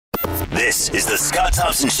This is the Scott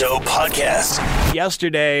Thompson Show podcast.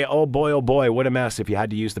 Yesterday, oh boy, what a mess if you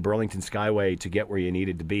had to use the Burlington Skyway to get where you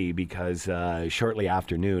needed to be because shortly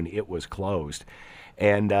after noon it was closed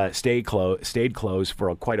and stayed closed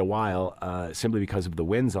for quite a while simply because of the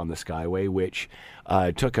winds on the Skyway, which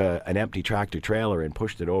took an empty tractor trailer and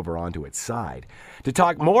pushed it over onto its side. To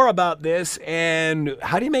talk more about this and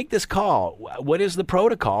how do you make this call? What is the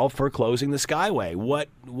protocol for closing the Skyway?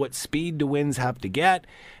 What speed do winds have to get?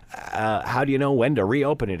 How do you know when to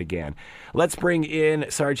reopen it again? Let's bring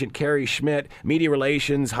in Sergeant Kerry Schmidt, Media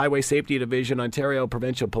Relations, Highway Safety Division, Ontario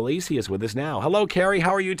Provincial Police. He is with us now. Hello, Kerry.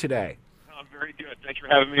 How are you today? I'm very good. Thanks for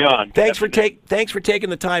having me on. Thanks for taking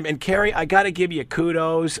the time. And Kerry, I got to give you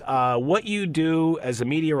kudos. What you do as a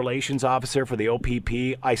media relations officer for the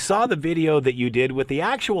OPP, I saw the video that you did with the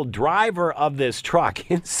actual driver of this truck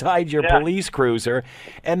inside your police cruiser,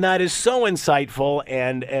 and that is so insightful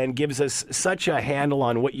and gives us such a handle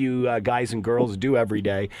on what you guys and girls do every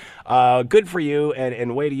day. Good for you,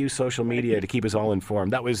 and way to use social media to keep us all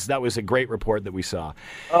informed. That was a great report that we saw.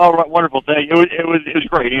 Oh, wonderful! Thank you. It was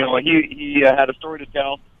great. You know, he had a story to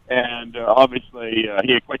tell, and obviously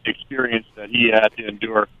he had quite the experience that he had to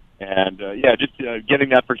endure. And just getting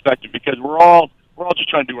that perspective, because we're all just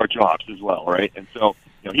trying to do our jobs as well, right? And so,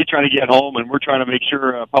 you know, he's trying to get home, and we're trying to make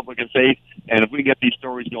sure public is safe. And if we get these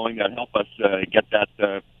stories going that help us get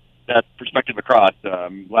that perspective across,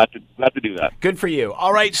 glad to do that. Good for you.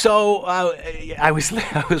 All right, so I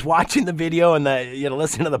was watching the video and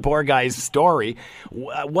listening to the poor guy's story.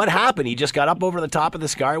 What happened? He just got up over the top of the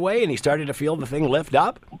Skyway and he started to feel the thing lift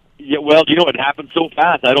up? Yeah, well, you know, it happened so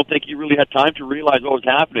fast. I don't think he really had time to realize what was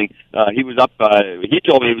happening. He was up. He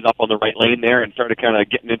told me he was up on the right lane there and started kind of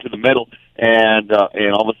getting into the middle. And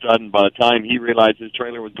all of a sudden, by the time he realized his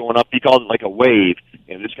trailer was going up, he called it like a wave,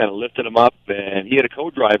 and it just kind of lifted him up. And he had a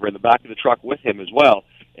co-driver in the back of the truck with him as well.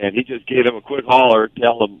 And he just gave him a quick holler,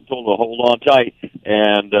 told him to hold on tight.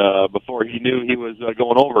 And before he knew he was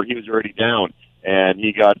going over, he was already down, and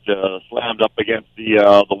he got slammed up against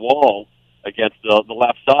the wall. Against the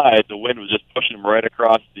left side, the wind was just pushing him right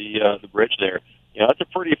across the bridge there. You know, that's a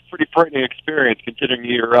pretty frightening experience, considering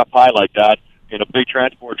you're up high like that in a big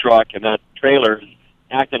transport truck, and that trailer is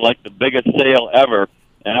acting like the biggest sail ever.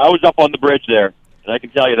 And I was up on the bridge there, and I can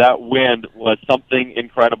tell you that wind was something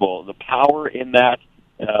incredible. The power in that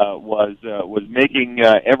was making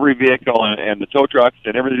every vehicle and the tow trucks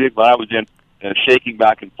and every vehicle I was in shaking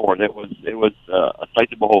back and forth. It was a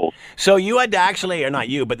sight to behold. So you had to actually, or not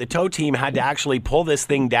you, but the tow team had to actually pull this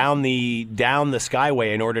thing down the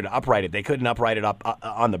Skyway in order to upright it. They couldn't upright it up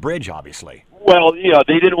on the bridge, obviously. Well, yeah,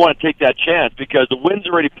 they didn't want to take that chance because the wind's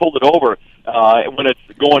already pulled it over when it's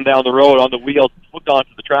going down the road on the wheels, hooked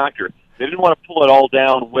onto the tractor. They didn't want to pull it all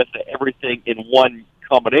down with everything in one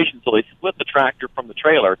combination, so they split the tractor from the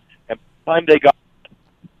trailer. And by the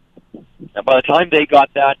time they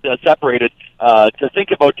got that separated, to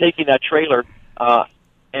think about taking that trailer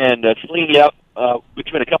and slinging it up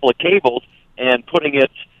between a couple of cables and putting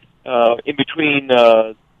it in between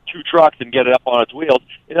two trucks and get it up on its wheels,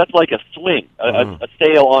 that's like a swing, a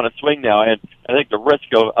sail on a swing now. And I think the risk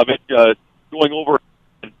of it going over,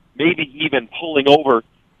 maybe even pulling over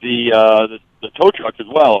the tow trucks as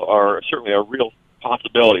well, are certainly a real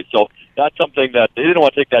possibility. So that's something that they didn't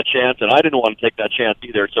want to take that chance, and I didn't want to take that chance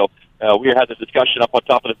either. So we had this discussion up on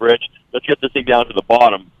top of the bridge. Let's get this thing down to the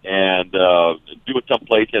bottom and do it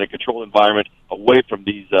someplace in a controlled environment away from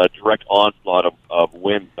these direct onslaught of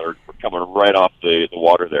wind that are coming right off the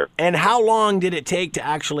water there. And how long did it take to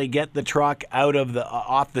actually get the truck out of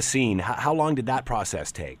off the scene? How long did that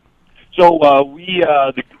process take? So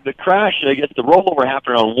the crash, I guess the rollover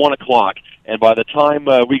happened around 1 o'clock, and by the time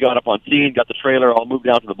we got up on scene, got the trailer all moved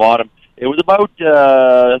down to the bottom, it was about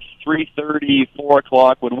 3:30, 4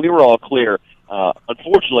 o'clock when we were all clear.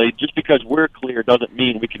 Unfortunately, just because we're clear doesn't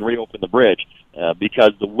mean we can reopen the bridge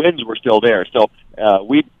because the winds were still there. So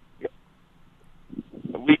we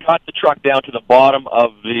got the truck down to the bottom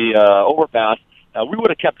of the overpass. We would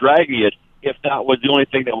have kept dragging it if that was the only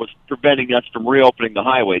thing that was preventing us from reopening the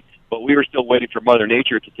highway. But we were still waiting for Mother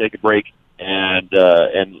Nature to take a break and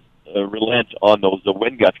relent on those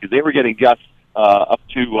wind gusts, because they were getting gusts up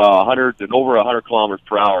to 100 and over 100 kilometers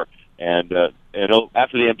per hour. And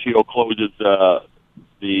after the MTO closes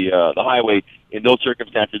the highway in those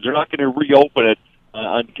circumstances, they're not going to reopen it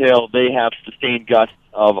until they have sustained gusts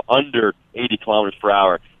of under 80 kilometers per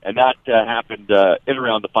hour. And that happened in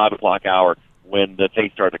around the 5 o'clock hour when the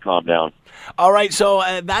things started to calm down. All right, so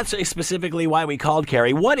that's specifically why we called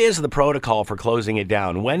Kerry. What is the protocol for closing it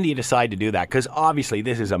down? When do you decide to do that? Because obviously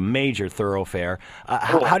this is a major thoroughfare.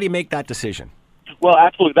 How do you make that decision? Well,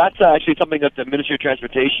 absolutely. That's actually something that the Ministry of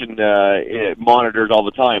Transportation monitors all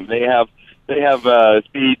the time. They have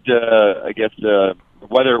speed,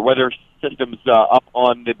 weather systems up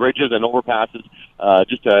on the bridges and overpasses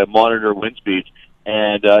just to monitor wind speeds.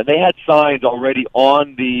 And they had signs already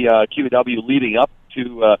on the QEW leading up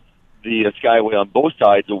to the Skyway on both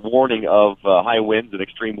sides, a warning of high winds and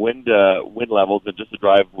extreme wind levels, and just to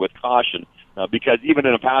drive with caution. Because even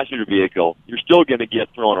in a passenger vehicle, you're still going to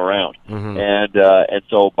get thrown around. Mm-hmm. And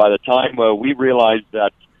so by the time we realized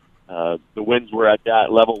that the winds were at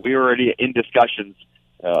that level, we were already in discussions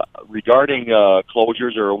regarding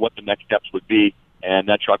closures or what the next steps would be, and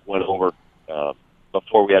that truck went over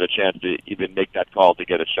before we had a chance to even make that call to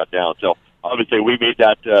get it shut down. So obviously we made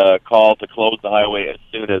that call to close the highway as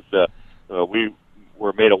soon as we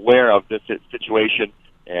were made aware of this situation,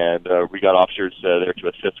 and we got officers there to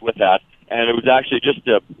assist with that. And it was actually just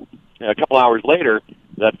a couple hours later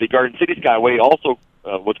that the Garden City Skyway also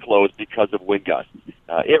was closed because of wind gusts.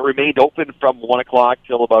 It remained open from 1 o'clock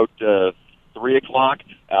till about 3 o'clock,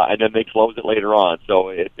 and then they closed it later on. So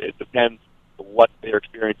it depends what they're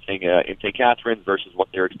experiencing in St. Catharines versus what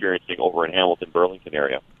they're experiencing over in Hamilton, Burlington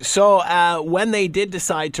area. So when they did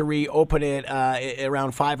decide to reopen it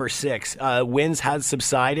around 5 or 6, winds had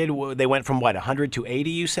subsided. They went from, 100 to 80,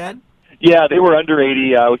 you said? Yeah, they were under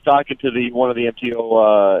 80. I was talking to one of the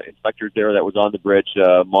MTO inspectors there that was on the bridge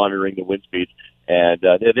monitoring the wind speeds, and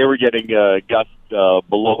they were getting gusts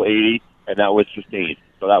below 80, and that was sustained.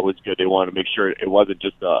 So that was good. They wanted to make sure it wasn't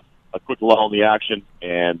just a quick lull in the action,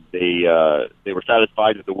 and they were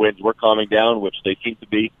satisfied that the winds were calming down, which they seem to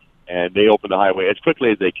be, and they opened the highway as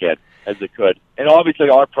quickly as they could. And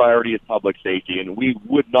obviously our priority is public safety, and we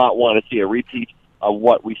would not want to see a repeat of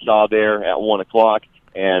what we saw there at 1 o'clock.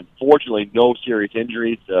 And fortunately, no serious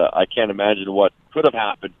injuries. I can't imagine what could have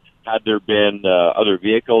happened had there been other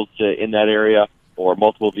vehicles in that area or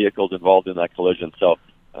multiple vehicles involved in that collision. So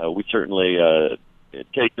we certainly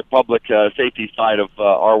take the public safety side of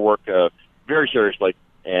our work very seriously.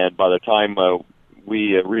 And by the time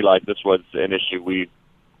we realized this was an issue, we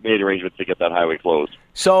made arrangements to get that highway closed.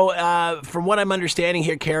 So from what I'm understanding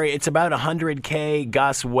here, Kerry, it's about 100K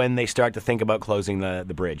gusts when they start to think about closing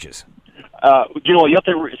the bridges. You have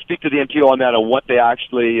to speak to the MTO on that, on what they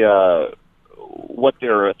actually, what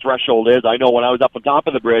their threshold is. I know when I was up on top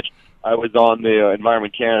of the bridge, I was on the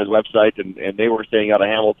Environment Canada's website, and they were saying out of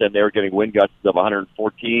Hamilton they were getting wind gusts of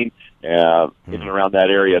 114 in and around that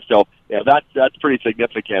area. So yeah, that's pretty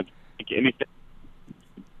significant.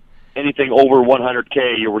 Anything over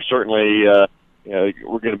 100K, you were certainly we're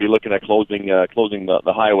going to be looking at closing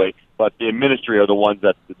the highway. But the ministry are the ones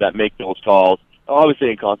that make those calls. Obviously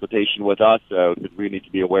in consultation with us, because we need to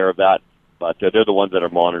be aware of that. But they're the ones that are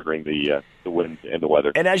monitoring the wind and the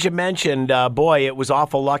weather. And as you mentioned, boy, it was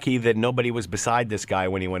awful lucky that nobody was beside this guy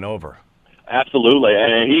when he went over. Absolutely,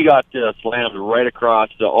 and he got slammed right across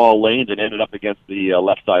all lanes and ended up against the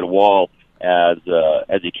left side wall as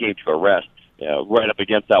he came to a rest. Right up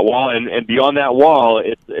against that wall, and beyond that wall,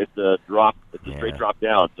 it's a drop. It's a straight drop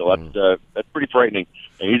down. So that's pretty frightening.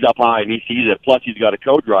 And he's up high and he sees it. Plus, he's got a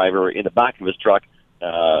co-driver in the back of his truck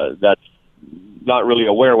that's not really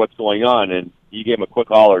aware of what's going on, and he gave him a quick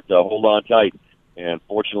holler to hold on tight. And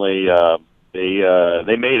fortunately,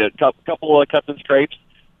 they made a couple of cuts and scrapes,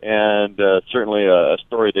 and certainly a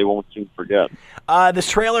story they won't soon forget. This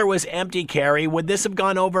trailer was empty, Kerry. Would this have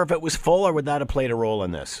gone over if it was full, or would that have played a role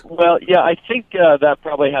in this? Well, yeah, I think that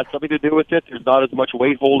probably has something to do with it. There's not as much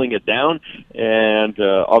weight holding it down, and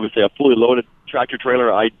obviously a fully loaded tractor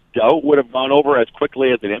trailer, I doubt, would have gone over as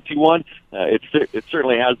quickly as an empty one. It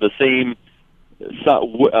certainly has the same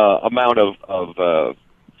amount of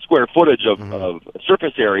square footage of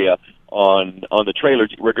surface area on the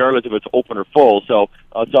trailers, regardless if it's open or full. So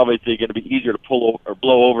it's obviously going to be easier to pull or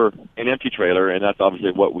blow over an empty trailer, and that's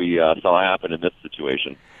obviously what we saw happen in this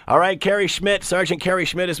situation. All right, Kerry Schmidt, Sergeant Kerry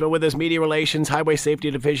Schmidt has been with us, Media Relations, Highway Safety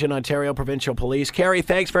Division, Ontario Provincial Police. Kerry,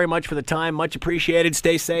 thanks very much for the time. Much appreciated.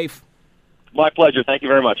 Stay safe. My pleasure. Thank you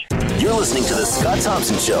very much. You're listening to The Scott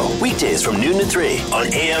Thompson Show, weekdays from noon to 3 on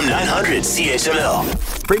AM 900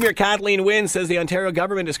 CHML. Premier Kathleen Wynne says the Ontario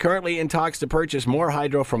government is currently in talks to purchase more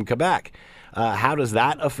hydro from Quebec. How does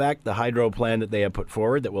that affect the hydro plan that they have put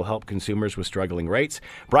forward that will help consumers with struggling rates?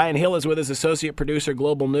 Brian Hill is with us, associate producer,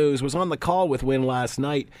 Global News, was on the call with Wynne last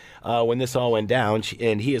night when this all went down,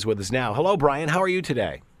 and he is with us now. Hello, Brian. How are you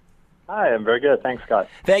today? Hi, I'm very good. Thanks, Scott.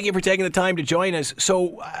 Thank you for taking the time to join us.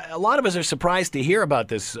 So a lot of us are surprised to hear about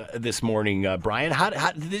this this morning, Brian. How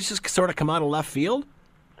did this just sort of come out of left field?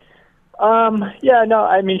 Premier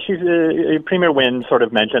Wynne sort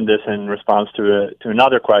of mentioned this in response to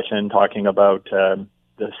another question talking about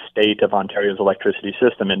the the state of Ontario's electricity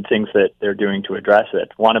system and things that they're doing to address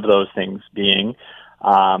it. One of those things being,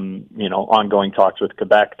 ongoing talks with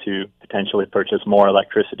Quebec to potentially purchase more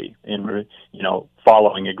electricity in,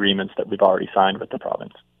 following agreements that we've already signed with the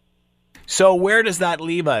province. So where does that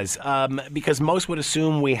leave us? Because most would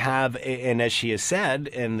assume we have, and as she has said,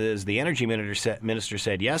 and as the energy minister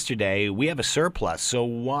said yesterday, we have a surplus. So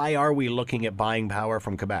why are we looking at buying power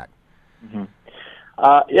from Quebec? Mm-hmm.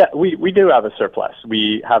 We do have a surplus.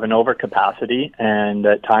 We have an overcapacity, and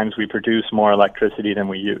at times we produce more electricity than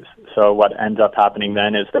we use. So what ends up happening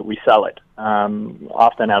then is that we sell it,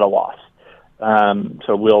 often at a loss.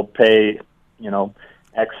 So we'll pay,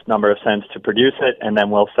 X number of cents to produce it, and then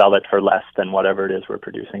we'll sell it for less than whatever it is we're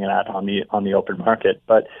producing it at on the open market.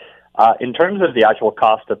 But in terms of the actual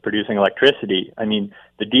cost of producing electricity, I mean,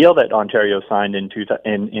 the deal that Ontario signed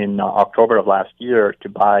in October of last year to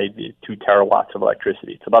buy the 2 terawatts of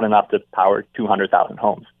electricity, it's about enough to power 200,000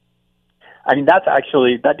 homes. I mean, that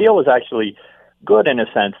deal was actually good in a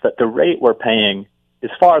sense that the rate we're paying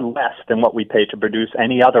is far less than what we pay to produce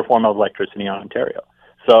any other form of electricity in Ontario.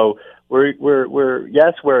 So we're at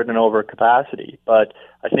an overcapacity, but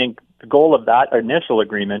I think the goal of that initial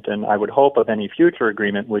agreement, and I would hope of any future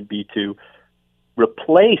agreement, would be to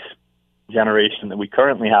replace generation that we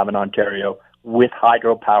currently have in Ontario with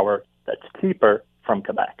hydropower that's cheaper from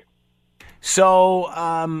Quebec. So,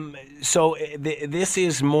 this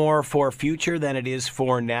is more for future than it is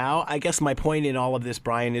for now. I guess my point in all of this,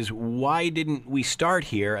 Brian, is why didn't we start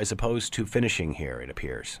here as opposed to finishing here? It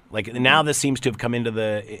appears like now this seems to have come into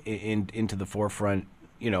the forefront.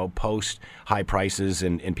 Post high prices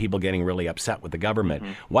and people getting really upset with the government.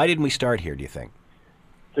 Mm-hmm. Why didn't we start here? Do you think?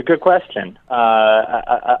 It's a good question.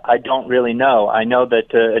 I don't really know. I know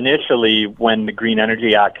that initially when the Green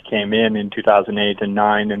Energy Act came in 2008 and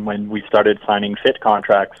 2009, and when we started signing FIT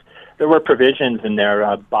contracts, there were provisions in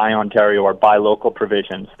there, Buy Ontario or Buy Local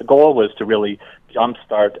provisions. The goal was to really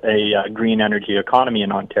jumpstart a green energy economy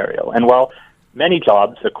in Ontario. And while many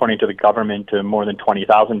jobs, according to the government, more than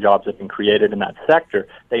 20,000 jobs have been created in that sector,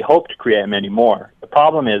 they hope to create many more. The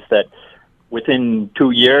problem is that within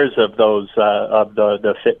 2 years of those of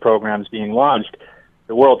the FIT programs being launched,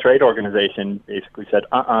 the World Trade Organization basically said,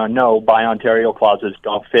 no, Buy Ontario clauses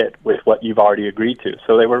don't fit with what you've already agreed to.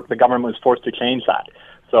 So the government was forced to change that.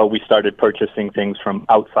 So we started purchasing things from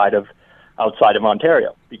outside of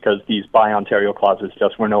Ontario because these Buy Ontario clauses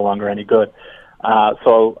just were no longer any good.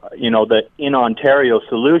 The in Ontario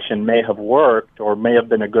solution may have worked or may have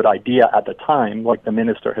been a good idea at the time, like the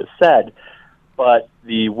minister has said, but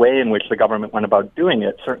the way in which the government went about doing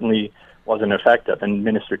it certainly wasn't effective. And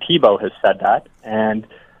Minister Thibeault has said that. And,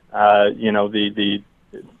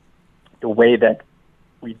 the way that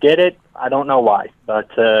we did it, I don't know why. But,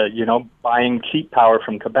 buying cheap power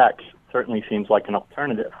from Quebec certainly seems like an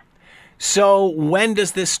alternative. So when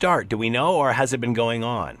does this start? Do we know, or has it been going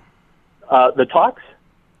on? The talks?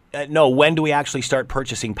 No, when do we actually start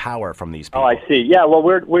purchasing power from these people? Oh, I see. Yeah, well,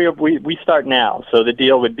 we start now. So the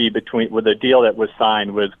deal would be with the deal that was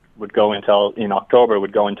signed would go until in October,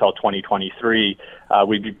 would go until 2023.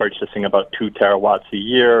 We'd be purchasing about 2 terawatts a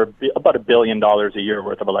year, about $1 billion a year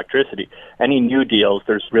worth of electricity. Any new deals,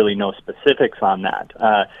 there's really no specifics on that.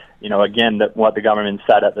 Again, what the government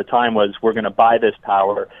said at the time was we're going to buy this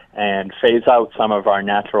power and phase out some of our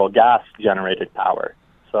natural gas generated power.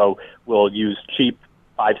 So we'll use cheap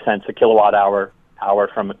 5 cents a kilowatt hour power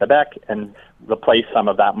from Quebec and replace some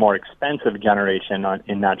of that more expensive generation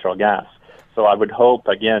in natural gas. So I would hope,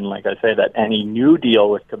 again, like I say, that any new deal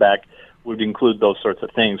with Quebec would include those sorts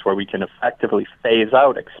of things where we can effectively phase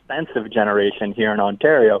out expensive generation here in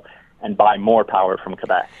Ontario and buy more power from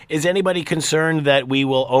Quebec. Is anybody concerned that we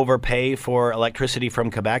will overpay for electricity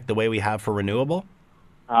from Quebec the way we have for renewable?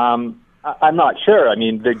 I'm not sure. I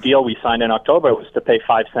mean, the deal we signed in October was to pay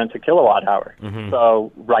 5 cents a kilowatt hour. Mm-hmm.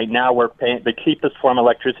 So right now we're paying the cheapest form of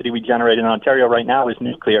electricity we generate in Ontario right now is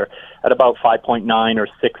nuclear at about 5.9 or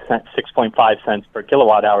 6.5 cents per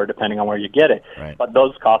kilowatt hour, depending on where you get it. Right. But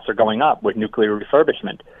those costs are going up with nuclear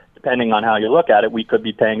refurbishment. Depending on how you look at it, we could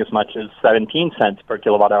be paying as much as 17 cents per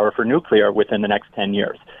kilowatt hour for nuclear within the next 10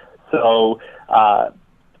 years. So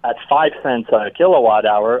at 5 cents a kilowatt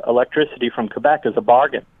hour, electricity from Quebec is a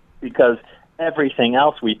bargain, because everything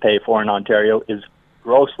else we pay for in Ontario is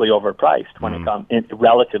grossly overpriced when it comes,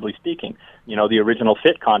 relatively speaking. The original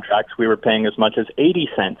FIT contracts, we were paying as much as 80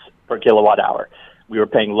 cents per kilowatt hour. We were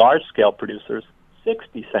paying large-scale producers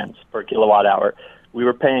 60 cents per kilowatt hour. We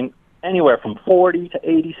were paying anywhere from 40 to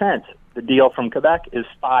 80 cents. The deal from Quebec is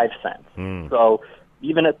 5 cents. So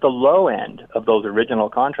even at the low end of those original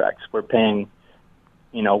contracts, we're paying,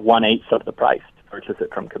 1/8 of the price purchase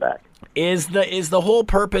it from Quebec. Is the whole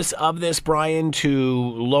purpose of this, Brian,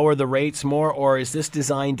 to lower the rates more, or is this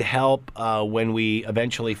designed to help when we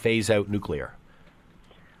eventually phase out nuclear?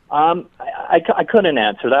 I couldn't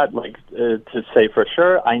answer that to say for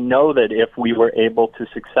sure. I know that if we were able to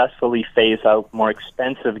successfully phase out more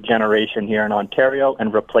expensive generation here in Ontario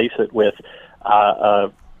and replace it with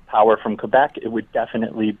power from Quebec, it would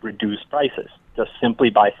definitely reduce prices, just simply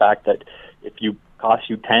by fact that if you cost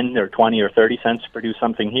you 10 or 20 or 30 cents to produce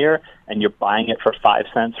something here and you're buying it for 5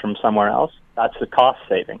 cents from somewhere else, that's the cost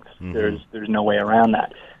savings. Mm-hmm. There's no way around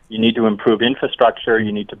that. You need to improve infrastructure,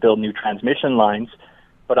 you need to build new transmission lines,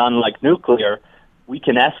 but unlike nuclear, we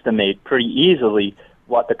can estimate pretty easily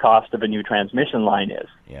what the cost of a new transmission line is.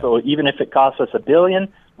 Yeah. So even if it costs us $1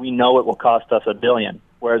 billion, we know it will cost us $1 billion.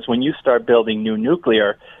 Whereas when you start building new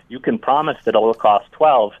nuclear, you can promise that it will cost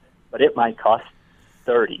 12, but it might cost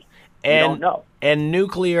 30. You don't know. And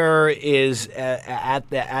nuclear is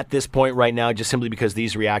at this point right now just simply because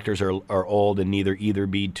these reactors are old and need to either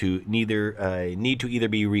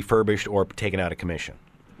be refurbished or taken out of commission.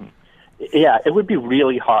 Yeah, it would be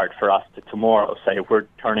really hard for us to tomorrow say we're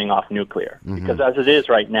turning off nuclear, because as it is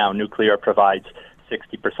right now, nuclear provides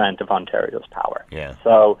 60% of Ontario's power. Yeah.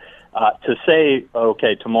 So to say,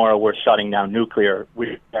 okay, tomorrow we're shutting down nuclear, would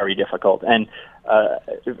be very difficult. And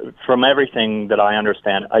from everything that I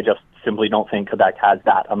understand, I just simply don't think Quebec has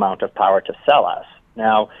that amount of power to sell us.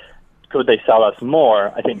 Now, could they sell us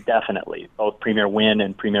more? I think definitely. Both Premier Wynne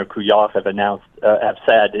and Premier Couillard have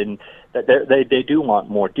said that they do want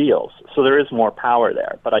more deals. So there is more power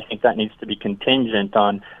there. But I think that needs to be contingent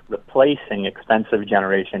on replacing expensive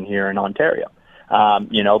generation here in Ontario.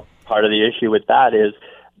 Part of the issue with that is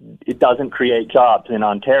it doesn't create jobs in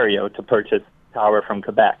Ontario to purchase power from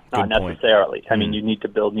Quebec. Not necessarily. I mean, you need to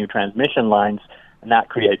build new transmission lines, and that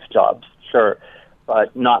creates jobs, sure,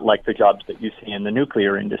 but not like the jobs that you see in the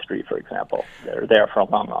nuclear industry, for example. They're there for a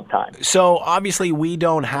long, long time. So obviously we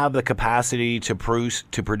don't have the capacity to produce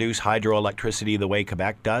hydroelectricity the way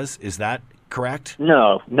Quebec does. Is that correct?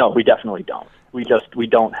 No, we definitely don't. We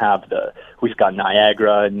don't have we've got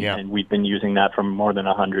Niagara, and we've been using that for more than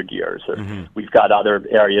 100 years. We've got other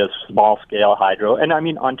areas, small-scale hydro. And, I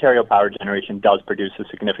mean, Ontario Power Generation does produce a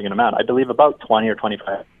significant amount. I believe about 20 or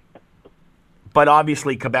 25. But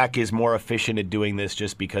obviously Quebec is more efficient at doing this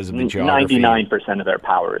just because of the geography. 99% of their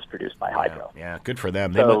power is produced by hydro. Yeah, good for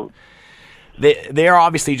them. So, they are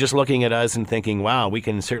obviously just looking at us and thinking, wow, we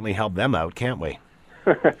can certainly help them out, can't we?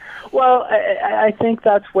 Well, I think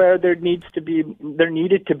that's where there needed to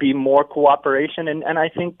be more cooperation, and I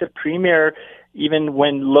think the Premier, even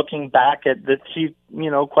when looking back at that, she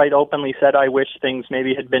quite openly said, I wish things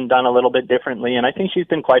maybe had been done a little bit differently, and I think she's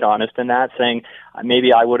been quite honest in that, saying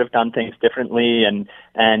maybe I would have done things differently, and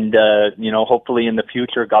hopefully in the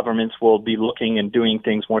future governments will be looking and doing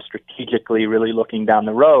things more strategically, really looking down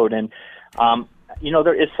the road, and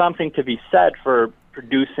there is something to be said for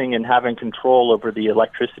producing and having control over the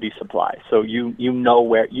electricity supply. So you know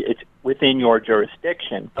where it's within your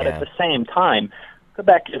jurisdiction. But at the same time,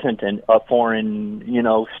 Quebec isn't a foreign,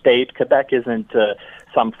 state. Quebec isn't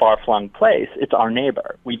some far-flung place. It's our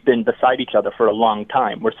neighbor. We've been beside each other for a long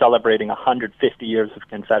time. We're celebrating 150 years of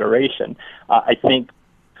Confederation. I think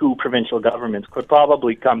two provincial governments could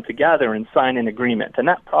probably come together and sign an agreement, and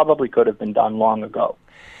that probably could have been done long ago.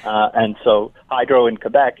 And so hydro in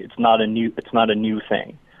Quebec, it's not a new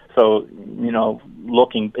thing. So,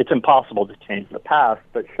 it's impossible to change the past,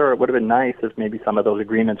 but sure, it would have been nice if maybe some of those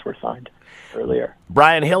agreements were signed earlier.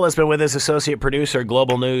 Brian Hill has been with us, associate producer,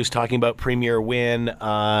 Global News, talking about Premier Wynne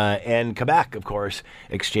and Quebec, of course,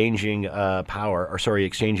 exchanging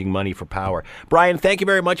money for power. Brian, thank you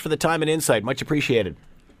very much for the time and insight. Much appreciated.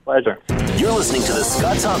 Pleasure. You're listening to The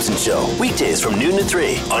Scott Thompson Show, weekdays from noon to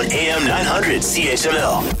 3 on AM 900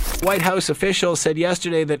 CHML. White House officials said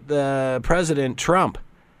yesterday that President Trump,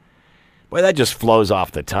 boy, that just flows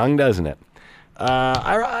off the tongue, doesn't it?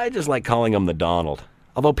 I just like calling him the Donald.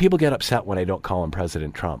 Although people get upset when I don't call him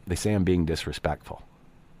President Trump. They say I'm being disrespectful.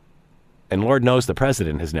 And Lord knows the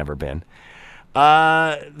president has never been.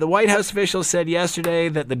 The White House officials said yesterday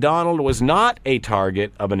that the Donald was not a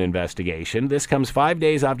target of an investigation. This comes 5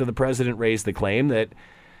 days after the president raised the claim that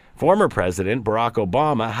former President Barack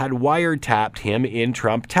Obama had wiretapped him in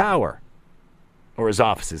Trump Tower, or his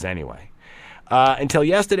offices anyway. Until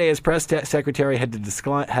yesterday, his press secretary had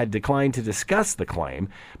declined to discuss the claim,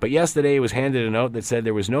 but yesterday he was handed a note that said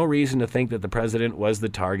there was no reason to think that the president was the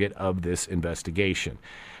target of this investigation.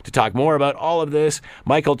 To talk more about all of this,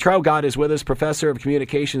 Michael Traugott is with us, professor of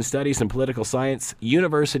communication studies and political science,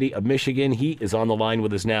 University of Michigan. He is on the line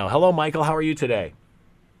with us now. Hello, Michael. How are you today?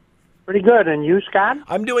 Pretty good. And you, Scott?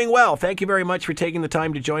 I'm doing well. Thank you very much for taking the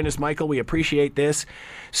time to join us, Michael. We appreciate this.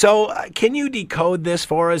 So can you decode this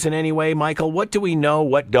for us in any way, Michael? What do we know?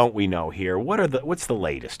 What don't we know here? What's the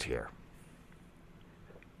latest here?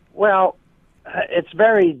 Well, it's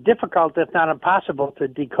very difficult, if not impossible, to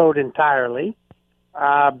decode entirely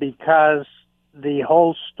because the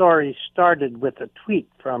whole story started with a tweet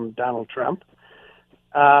from Donald Trump.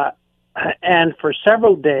 And for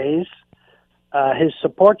several days, his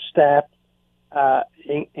support staff,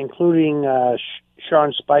 including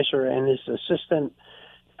Sean Spicer and his assistant,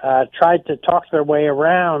 tried to talk their way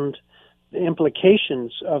around the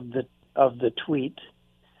implications of the tweet.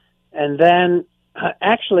 And then,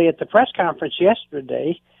 actually, at the press conference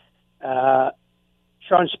yesterday,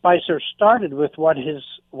 Sean Spicer started with what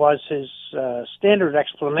was his standard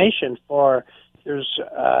explanation for there's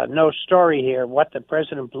no story here. What the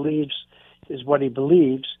president believes is what he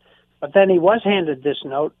believes. But then he was handed this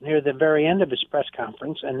note near the very end of his press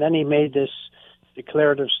conference, and then he made this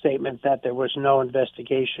declarative statement that there was no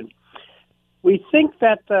investigation. We think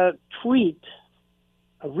that the tweet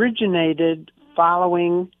originated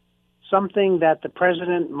following something that the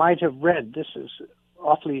president might have read. This is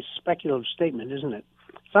awfully speculative statement, isn't it?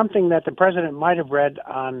 Something that the president might have read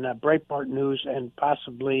on Breitbart News and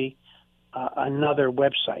possibly another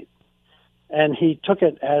website. And he took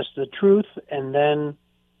it as the truth and then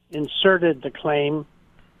inserted the claim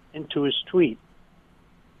into his tweet.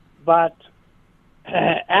 But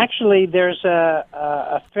actually, there's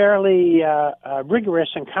a fairly rigorous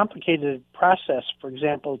and complicated process, for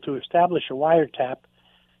example, to establish a wiretap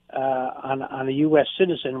on a U.S.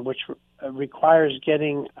 citizen, which requires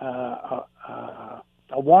getting a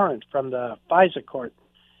warrant from the FISA court,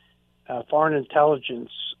 Foreign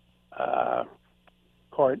Intelligence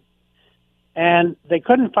Court. And they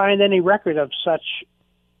couldn't find any record of such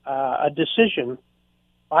a decision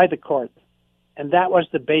by the court. And that was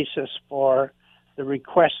the basis for the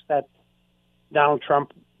request that Donald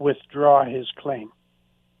Trump withdraw his claim.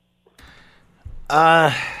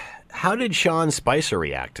 How did Sean Spicer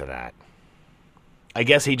react to that? I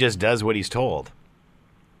guess he just does what he's told.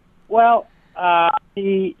 Well, I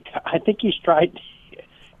think he's tried,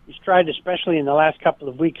 especially in the last couple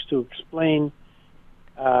of weeks, to explain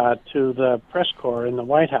to the press corps in the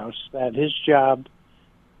White House that his job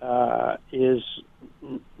is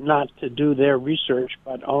not to do their research,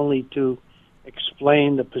 but only to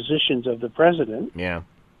explain the positions of the president. Yeah.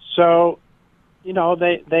 So,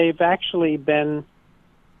 they've actually been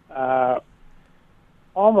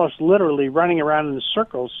almost literally running around in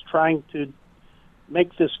circles trying to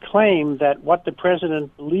make this claim that what the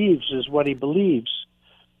president believes is what he believes.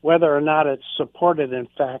 Whether or not it's supported, in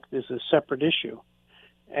fact, is a separate issue.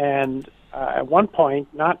 And at one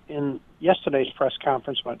point, not in yesterday's press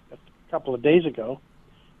conference, but a couple of days ago,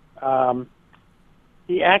 Sean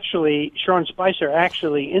Spicer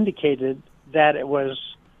actually indicated that it was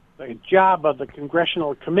the job of the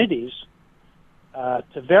congressional committees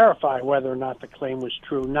to verify whether or not the claim was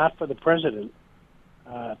true, not for the president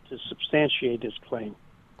to substantiate his claim.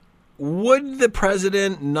 Would the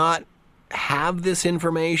president not have this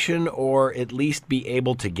information or at least be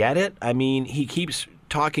able to get it? I mean, he keeps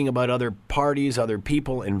talking about other parties, other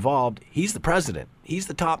people involved. He's the president. He's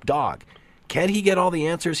the top dog. Can he get all the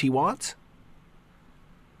answers he wants?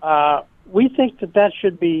 We think that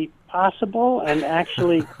should be possible and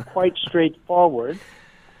actually quite straightforward.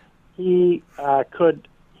 He could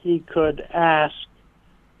ask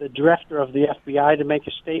the director of the FBI to make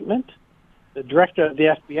a statement. The director of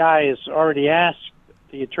the FBI has already asked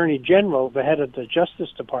the Attorney General, the head of the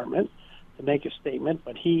Justice Department, to make a statement,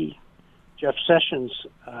 but Jeff Sessions,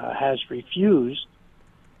 has refused.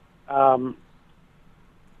 And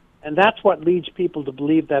that's what leads people to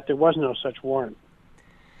believe that there was no such warrant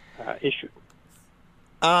issued.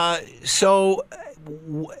 So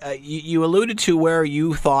you alluded to where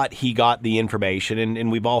you thought he got the information,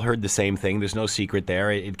 and we've all heard the same thing. There's no secret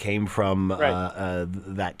there. It came from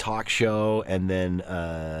that talk show and then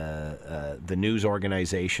the news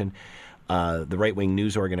organization, the right-wing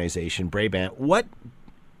news organization, Brabant.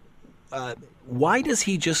 Why does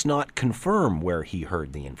he just not confirm where he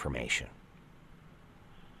heard the information?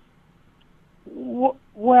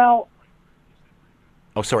 Well...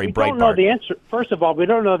 Oh, sorry, we Breitbart. don't know the answer. First of all, we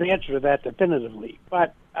don't know the answer to that definitively.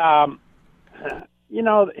 But,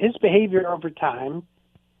 his behavior over time,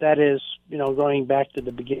 that is, going back to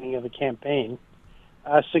the beginning of the campaign,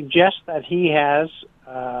 suggests that he has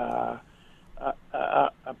a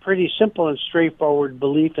pretty simple and straightforward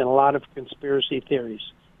belief in a lot of conspiracy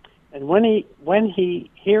theories. And when he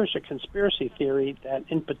hears a conspiracy theory that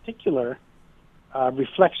in particular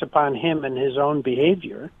reflects upon him and his own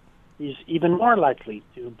behavior, he's even more likely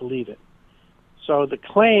to believe it. So the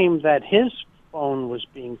claim that his phone was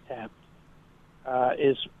being tapped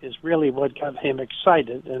is really what got him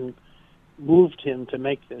excited and moved him to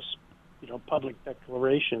make this, public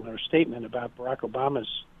declaration or statement about Barack Obama's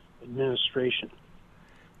administration.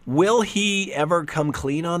 Will he ever come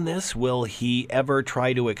clean on this? Will he ever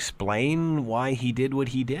try to explain why he did what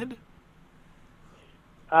he did?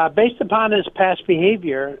 Based upon his past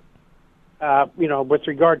behavior, with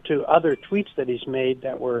regard to other tweets that he's made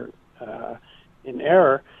that were in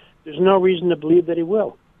error, there's no reason to believe that he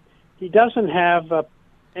will. He doesn't have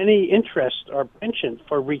any interest or penchant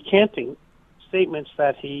for recanting statements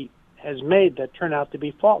that he has made that turn out to be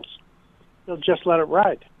false. He'll just let it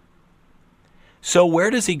ride. So where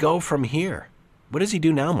does he go from here? What does he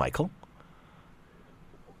do now, Michael?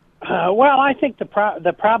 Well, I think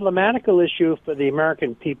the problematical issue for the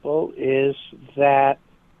American people is that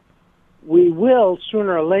we will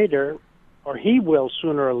sooner or later, or he will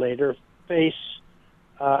sooner or later, face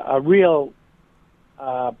a real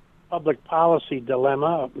public policy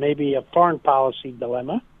dilemma, maybe a foreign policy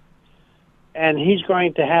dilemma, and he's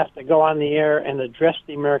going to have to go on the air and address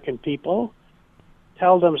the American people,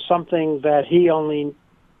 tell them something that he only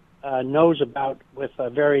knows about with a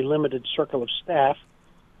very limited circle of staff,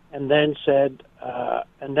 and then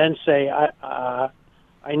say,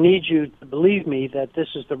 I need you to believe me that this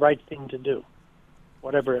is the right thing to do,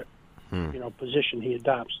 whatever position he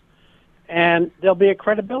adopts. And there'll be a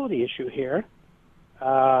credibility issue here,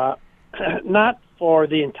 not for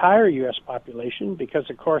the entire U.S. population, because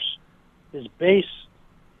of course his base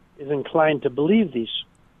is inclined to believe these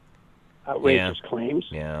outrageous claims,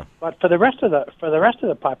 but for the rest of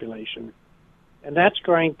the population, and that's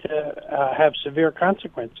going to have severe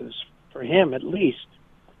consequences for him at least,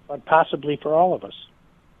 but possibly for all of us.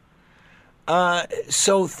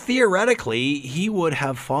 So theoretically, he would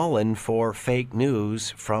have fallen for fake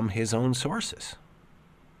news from his own sources.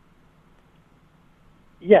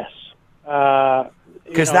 Yes.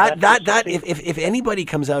 Because if anybody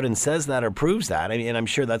comes out and says that or proves that, and I'm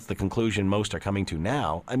sure that's the conclusion most are coming to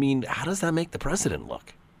now, how does that make the president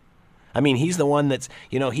look? He's the one that's,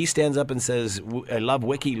 he stands up and says, I love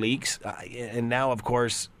WikiLeaks, and now, of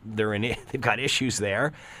course, they've got issues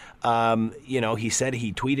there. He said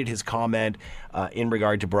he tweeted his comment in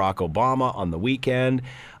regard to Barack Obama on the weekend.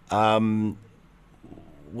 How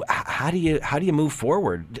do you move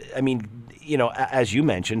forward? As you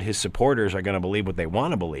mentioned, his supporters are going to believe what they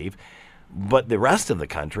want to believe, but the rest of the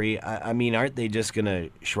country, aren't they just going to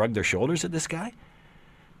shrug their shoulders at this guy?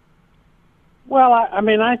 Well,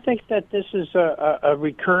 I think that this is a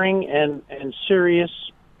recurring and serious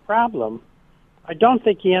problem. I don't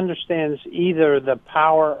think he understands either the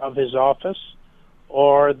power of his office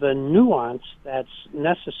or the nuance that's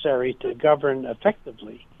necessary to govern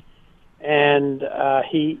effectively. And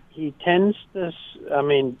he tends to,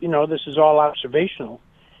 this is all observational.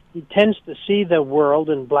 He tends to see the world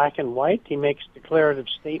in black and white. He makes declarative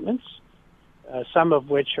statements, some of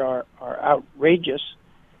which are outrageous,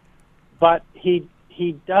 but he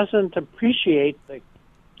doesn't appreciate the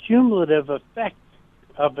cumulative effect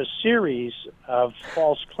of a series of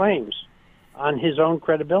false claims on his own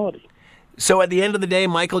credibility. So at the end of the day,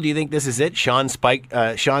 Michael, do you think this is it? Sean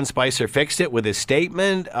Spicer fixed it with his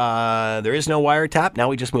statement. There is no wiretap. Now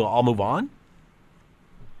we just all move on?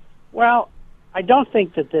 Well, I don't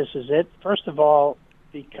think that this is it. First of all,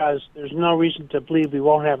 because there's no reason to believe we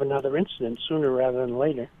won't have another incident sooner rather than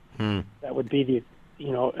later. That would be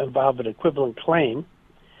involve an equivalent claim.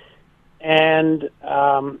 And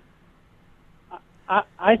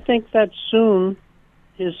I think that soon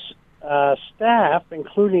his staff,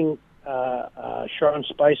 including Sean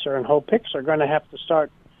Spicer and Hope Hicks, are going to have to start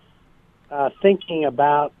thinking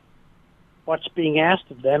about what's being asked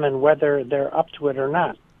of them and whether they're up to it or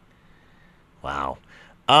not. Wow.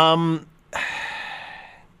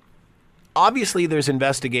 Obviously, there's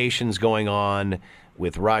investigations going on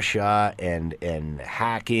with Russia and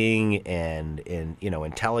hacking and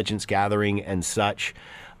intelligence gathering and such.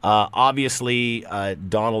 Obviously,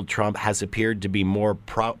 Donald Trump has appeared to be more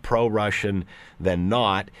pro-Russian than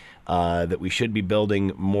not, that we should be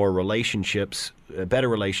building more relationships, better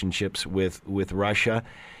relationships with Russia.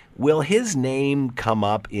 Will his name come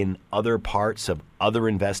up in other parts of other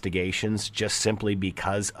investigations just simply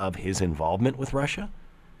because of his involvement with Russia?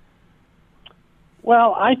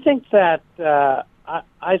 Well, I think that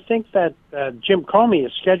Jim Comey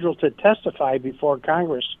is scheduled to testify before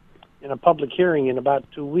Congress in a public hearing in about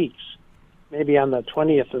 2 weeks, maybe on the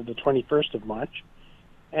 20th or the 21st of March.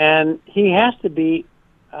 And he has to be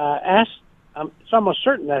asked, it's almost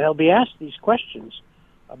certain that he'll be asked these questions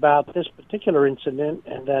about this particular incident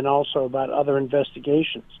and then also about other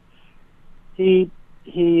investigations. He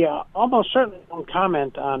almost certainly won't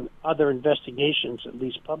comment on other investigations, at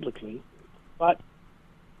least publicly, but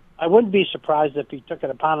I wouldn't be surprised if he took it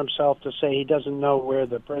upon himself to say he doesn't know where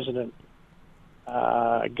the president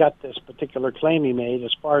got this particular claim he made.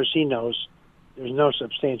 As far as he knows, there's no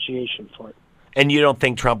substantiation for it. And you don't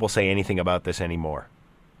think Trump will say anything about this anymore?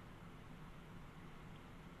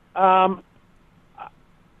 I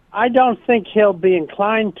don't think he'll be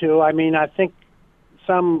inclined to. I mean, I think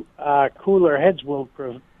some cooler heads will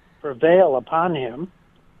prevail upon him.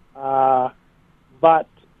 But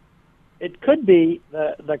it could be,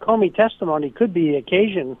 the Comey testimony could be the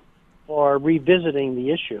occasion for revisiting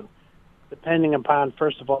the issue, depending upon,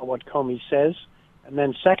 first of all, what Comey says, and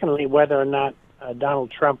then secondly, whether or not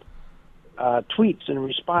Donald Trump tweets in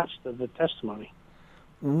response to the testimony.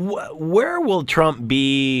 Where will Trump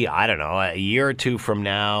be, I don't know, a year or two from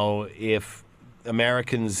now if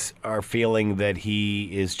Americans are feeling that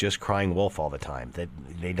he is just crying wolf all the time, that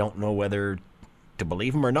they don't know whether to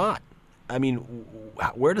believe him or not? I mean,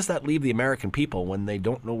 where does that leave the American people when they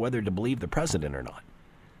don't know whether to believe the president or not?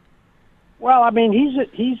 Well, I mean, he's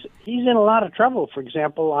in a lot of trouble, for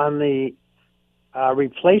example, on the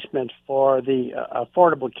replacement for the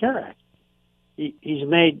Affordable Care Act. He's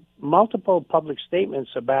made multiple public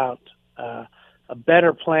statements about a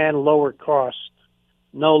better plan, lower cost,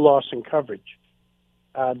 no loss in coverage.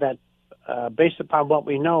 That, based upon what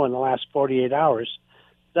we know in the last 48 hours,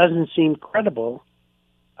 doesn't seem credible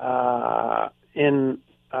in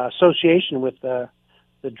association with the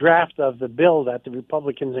draft of the bill that the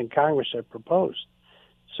Republicans in Congress have proposed.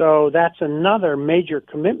 So that's another major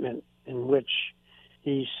commitment in which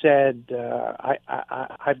he said,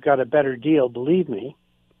 I've got a better deal, believe me,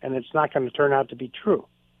 and it's not going to turn out to be true.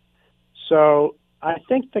 So I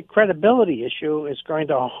think the credibility issue is going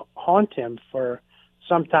to haunt him for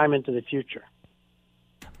some time into the future.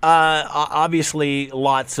 Obviously,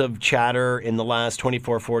 lots of chatter in the last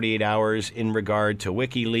 24, 48 hours in regard to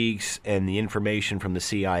WikiLeaks and the information from the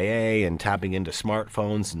CIA and tapping into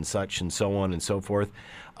smartphones and such and so on and so forth.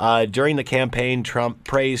 During the campaign, Trump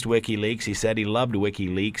praised WikiLeaks. He said he loved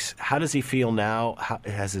WikiLeaks. How does he feel now?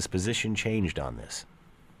 Has his position changed on this?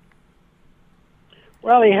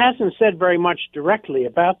 Well, he hasn't said very much directly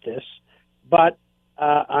about this, but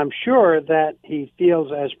I'm sure that he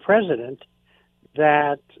feels as president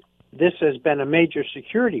that this has been a major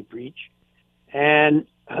security breach, and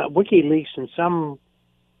WikiLeaks in some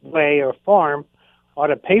way or form ought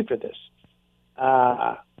to pay for this.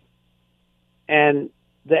 And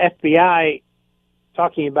the FBI,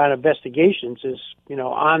 talking about investigations, is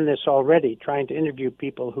on this already, trying to interview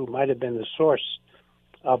people who might have been the source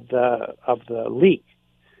of the leak.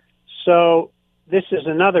 So this is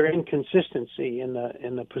another inconsistency in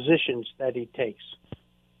the positions that he takes.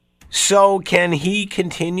 So can he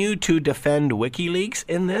continue to defend WikiLeaks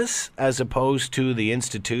in this, as opposed to the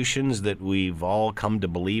institutions that we've all come to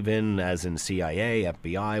believe in, as in CIA,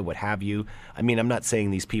 FBI, what have you? I mean, I'm not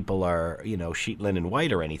saying these people are, sheet linen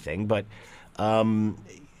white or anything, but how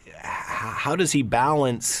does he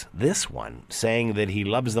balance this one, saying that he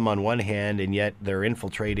loves them on one hand and yet they're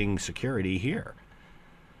infiltrating security here?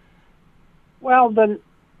 Well, the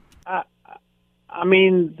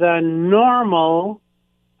normal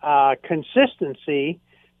consistency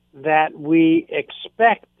that we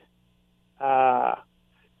expect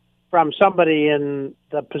from somebody in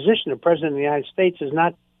the position of President of the United States is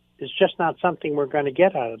just not something we're going to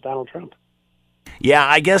get out of Donald Trump. Yeah,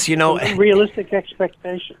 I guess, realistic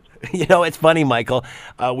expectations. It's funny, Michael.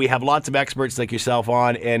 We have lots of experts like yourself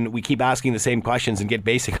on, and we keep asking the same questions and get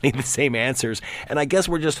basically the same answers. And I guess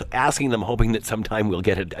we're just asking them, hoping that sometime we'll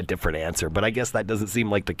get a different answer. But I guess that doesn't seem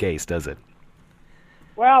like the case, does it?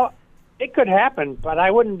 Well, it could happen, but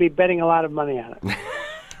I wouldn't be betting a lot of money on it.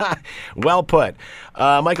 Well put.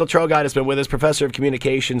 Michael Traugott has been with us, professor of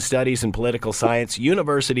communication studies and political science,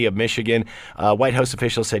 University of Michigan. White House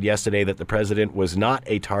officials said yesterday that the president was not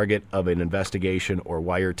a target of an investigation or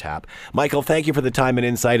wiretap. Michael, thank you for the time and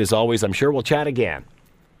insight as always. I'm sure we'll chat again.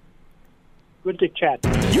 Good to chat.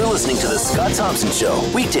 You're listening to The Scott Thompson Show,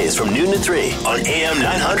 weekdays from noon to 3 on AM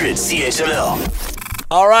 900 CHML.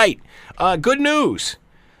 All right. Good news.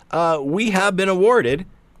 We have been awarded,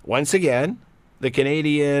 once again, the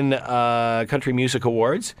Canadian Country Music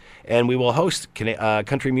Awards, and we will host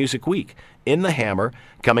Country Music Week in the Hammer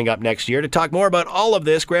coming up next year. To talk more about all of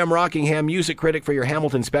this, Graham Rockingham, music critic for your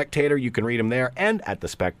Hamilton Spectator. You can read him there and at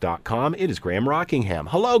thespec.com. It is Graham Rockingham.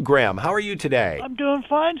 Hello, Graham. How are you today? I'm doing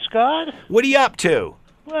fine, Scott. What are you up to?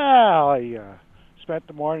 Well, I spent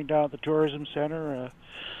the morning down at the Tourism Center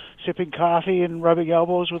sipping coffee and rubbing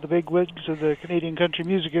elbows with the big wigs of the Canadian country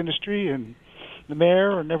music industry and the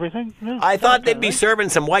mayor and everything. I thought they'd be serving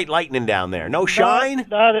some white lightning down there. No shine?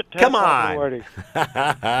 Not at Come on.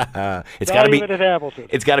 It's got to be. Even at Hamilton.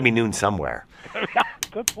 It's got to be noon somewhere.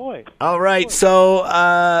 Good point. All right. So,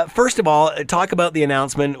 first of all, talk about the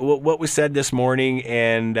announcement. What was said this morning,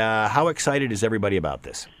 and how excited is everybody about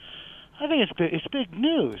this? I think it's big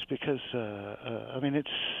news because I mean it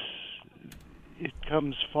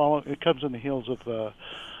comes on the heels of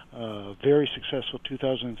very successful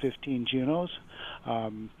 2015 Junos.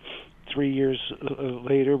 3 years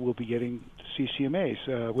later, we'll be getting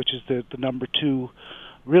CCMAs, which is the number two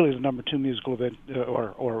musical event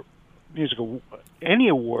or musical any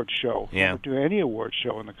award show. Yeah. Do any award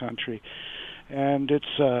show in the country, and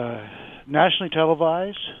it's nationally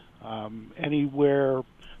televised. Anywhere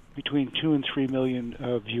between 2 and 3 million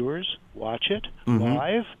viewers watch it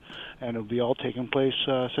live, and it'll be all taking place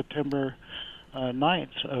September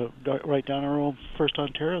 9th, right down our old First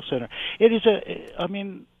Ontario Centre. It is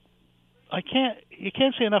you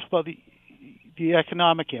can't say enough about the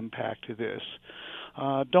economic impact of this.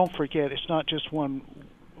 Don't forget, it's not just one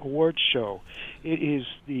award show. It is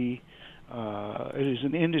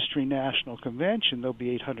an industry national convention. There'll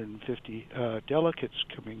be 850 delegates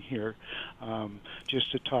coming here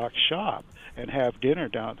just to talk shop and have dinner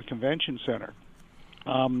down at the convention center.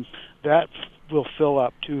 That will fill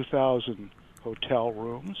up 2,000 hotel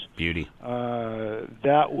rooms. Beauty.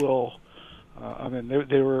 That will,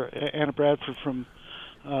 they were, Anna Bradford from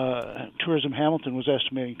Tourism Hamilton was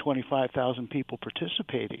estimating 25,000 people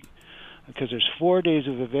participating, because there's 4 days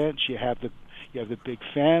of events. You have the big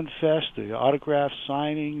fan fest, the autograph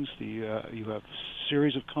signings, you have a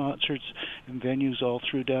series of concerts and venues all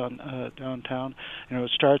through downtown.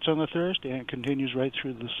 It starts on the Thursday and it continues right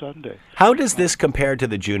through the Sunday. How does this compare to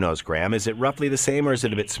the Junos, Graham? Is it roughly the same, or is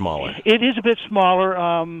it a bit smaller? It is a bit smaller.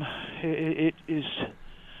 It is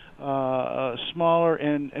smaller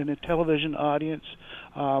and a television audience.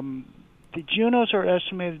 The Junos are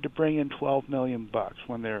estimated to bring in $12 million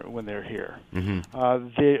when they're here.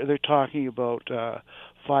 They're talking about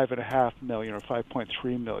 $5.5 million or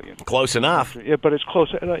 $5.3 million. Close enough. Yeah, but it's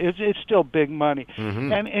close. It's still big money,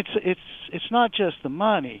 and it's not just the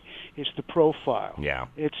money; it's the profile. Yeah,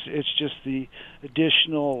 it's just the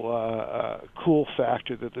additional cool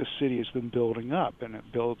factor that this city has been building up, and it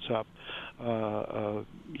builds up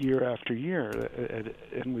year after year,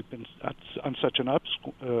 and we've been on such an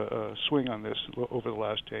upswing on this over the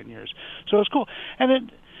last 10 years. So it's cool,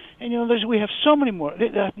 and we have so many more.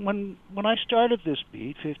 When I started this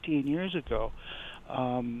beat 15 years ago,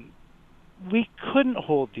 we couldn't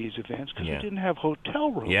hold these events because we didn't have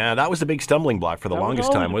hotel rooms. Yeah, that was the big stumbling block for the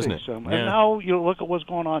longest time, wasn't it? And now you look at what's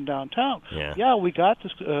going on downtown. Yeah, we got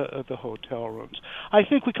the hotel rooms. I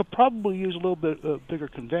think we could probably use a little bit bigger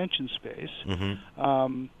convention space.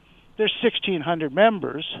 There's 1,600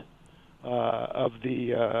 members of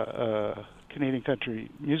the Canadian Country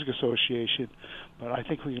Music Association, but I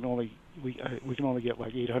think we can only get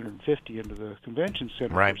like 850 into the convention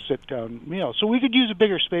center for sit-down meals. So we could use a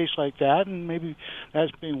bigger space like that, and maybe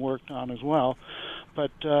that's being worked on as well.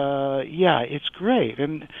 But it's great,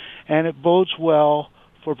 and it bodes well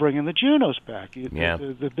for bringing the Junos back.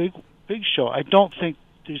 The big show. I don't think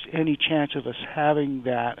there's any chance of us having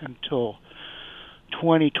that until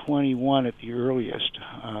 2021 at the earliest.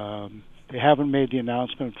 They haven't made the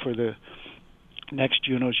announcement for the next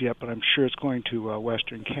Junos yet, but I'm sure it's going to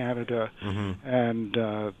Western Canada, and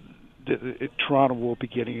Toronto will be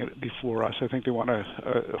getting it before us. I think they want to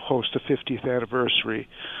host the 50th anniversary.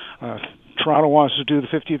 Toronto wants to do the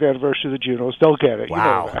 50th anniversary of the Junos. They'll get it.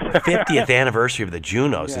 Wow, 50th anniversary of the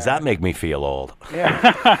Junos. Yeah. Does that make me feel old?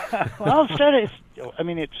 Yeah. Well,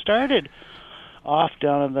 it started off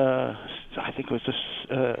down in the, I think it was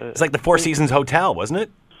it's like the Four Seasons Hotel, wasn't it?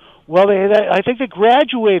 Well, I think they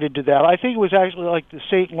graduated to that. I think it was actually like the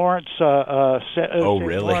St. Lawrence.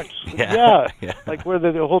 Really? Lawrence. Yeah. Like where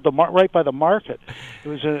they hold right by the market.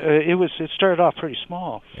 It started off pretty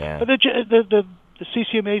small. Yeah. But the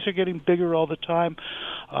CCMAs are getting bigger all the time.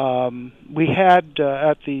 We had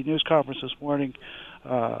at the news conference this morning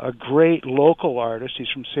a great local artist. He's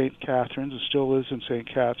from St. Catharines and still lives in St.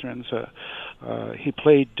 Catharines. He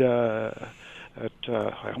played at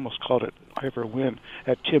I almost called it Ivor Wynn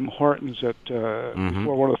at Tim Hortons at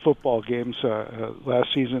for one of the football games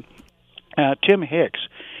last season. Tim Hicks,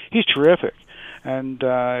 he's terrific, and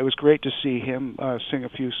it was great to see him sing a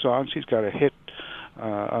few songs. He's got a hit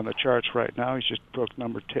on the charts right now. He's just broke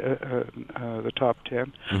the top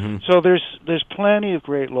 10. So there's plenty of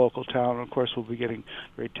great local talent. Of course, we'll be getting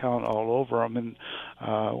great talent all over them. And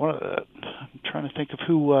I'm trying to think of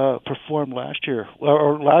who performed last year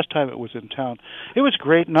or last time it was in town. It was a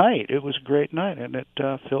great night. And it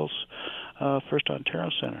fills First Ontario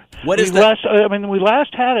Center. What is that? We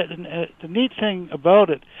last had it, and the neat thing about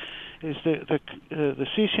it is the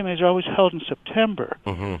CCMAs are always held in September.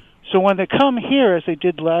 Mm-hmm. So when they come here, as they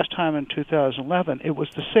did last time in 2011, it was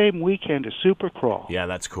the same weekend as Supercrawl. Yeah,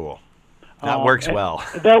 that's cool. That works well.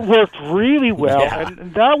 That worked really well, Yeah.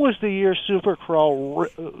 and that was the year Supercrawl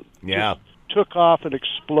took off and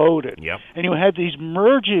exploded. Yep. And you had these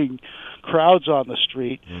merging crowds on the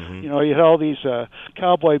street. Mm-hmm. You know, you had all these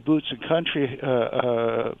cowboy boots and country,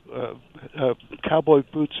 cowboy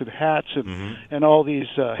boots and hats, and all these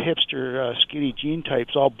hipster skinny jean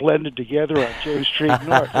types all blended together on James Street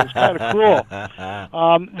North. It was kind of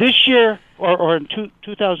cool. This year, or in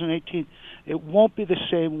 2018, it won't be the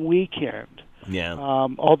same weekend. Yeah.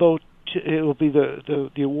 Although it will be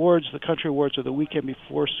the awards, the country awards, are the weekend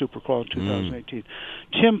before Supercrawl in 2018.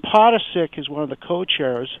 Tim Potasick is one of the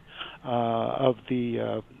co-chairs of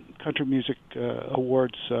the Country Music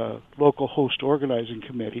Awards local host organizing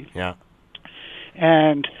committee. Yeah.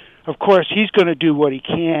 And of course, he's going to do what he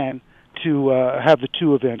can to have the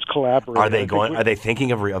two events collaborate. Are they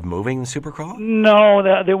thinking of moving the Supercrawl?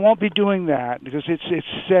 No, they won't be doing that because it's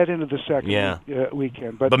set into the second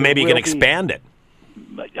weekend. But maybe you can expand it.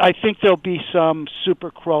 I think there'll be some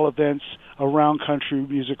Supercrawl events around Country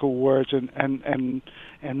Music Awards, and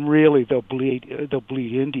really they'll bleed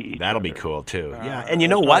into each That'll other. Be cool too. Yeah, and you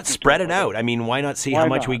know what? Spread it out. I mean, why not see how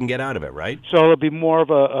much we can get out of it, right? So it'll be more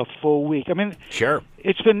of a full week. I mean, sure.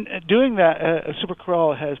 It's been doing that.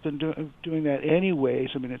 Supercrawl has been doing that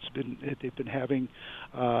anyways. I mean, they've been having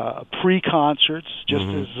pre-concerts, just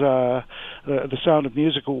as the Sound of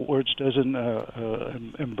Music Awards does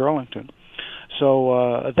in Burlington.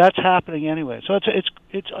 So that's happening anyway. So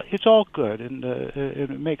it's all good, and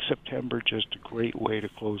it makes September just a great way to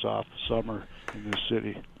close off summer in this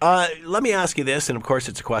city. Let me ask you this, and of course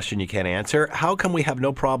it's a question you can't answer. How come we have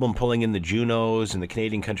no problem pulling in the Junos and the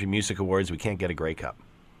Canadian Country Music Awards? We can't get a Grey Cup.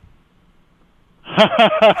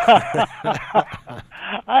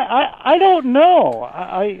 I don't know.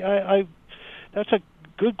 I that's a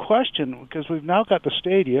good question because we've now got the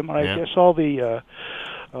stadium, and I guess all the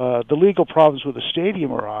legal problems with the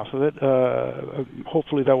stadium are off of it.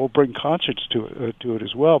 Hopefully, that will bring concerts to it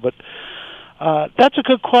as well. But that's a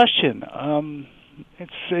good question.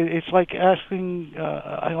 It's like asking.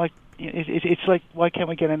 It's like, why can't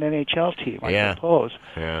we get an NHL team? I suppose.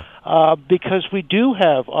 Yeah. Because we do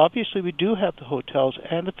have the hotels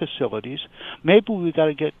and the facilities. Maybe we got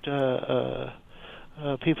to get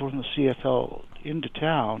people from the CFL into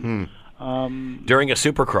town. During a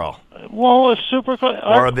Supercrawl. Well, a Supercrawl.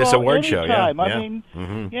 Or this award show, yeah. I mean,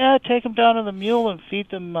 take them down to the Mule and feed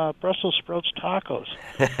them Brussels sprouts tacos.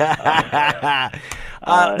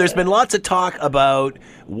 There's been lots of talk about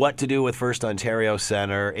what to do with First Ontario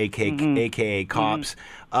Centre, aka COPS.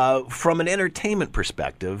 From an entertainment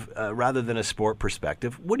perspective, rather than a sport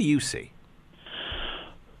perspective, what do you see?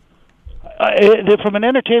 From an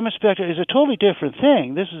entertainment perspective, it's a totally different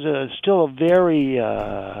thing. This is still a very...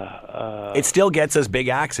 it still gets us big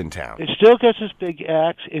acts in town. It still gets us big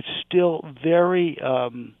acts. It's still very...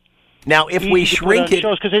 now, if we shrink it...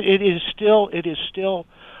 Because it is still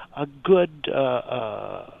a good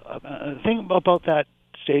thing about that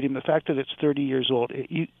stadium, the fact that it's 30 years old.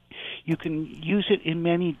 You can use it in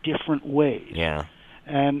many different ways. Yeah.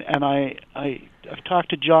 And I've talked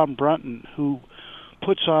to John Brunton, who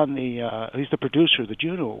puts on he's the producer of the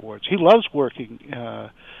Juno Awards. He loves working at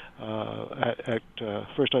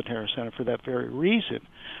First Ontario Centre for that very reason.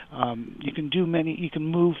 You can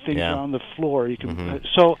move things around the floor. You can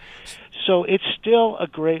so it's still a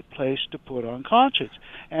great place to put on concerts,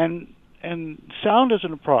 and sound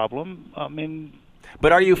isn't a problem. I mean,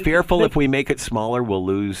 but are you fearful if we make it smaller, we'll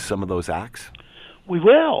lose some of those acts? We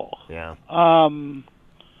will. Yeah.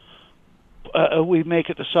 We make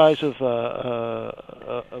it the size of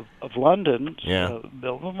London. Yeah.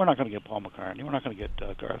 We're not going to get Paul McCartney. We're not going to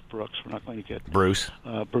get Garth Brooks. We're not going to get Bruce.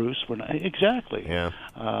 Bruce. We're not, exactly. Yeah.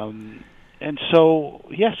 And so,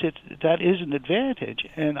 yes, that is an advantage.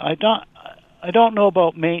 And I don't know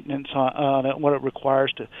about maintenance on it, what it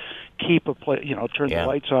requires to keep a place, turn the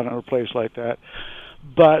lights on in a place like that.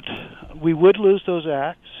 But we would lose those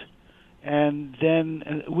acts. And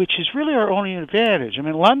then, which is really our only advantage. I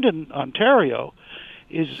mean, London, Ontario,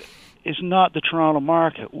 is not the Toronto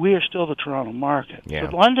market. We are still the Toronto market. Yeah.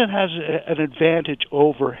 But London has an advantage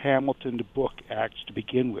over Hamilton to book acts to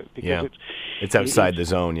begin with because it's outside the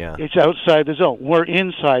zone. Yeah, it's outside the zone. We're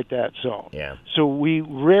inside that zone. Yeah. So we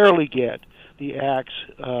rarely get the acts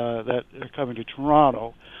that are coming to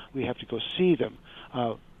Toronto we have to go see them.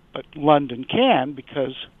 But London can,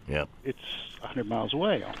 because it's 100 miles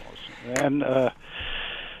away almost. And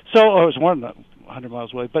or it's more than 100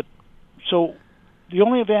 miles away. But so the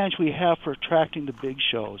only advantage we have for attracting the big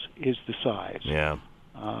shows is the size. Yeah.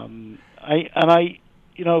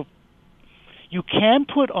 You can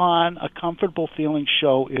put on a comfortable feeling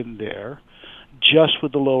show in there just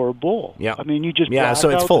with the lower bowl. Yeah. I mean, you just so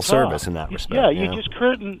it's out full the top. service in that respect. Yeah, you just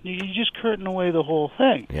curtain away the whole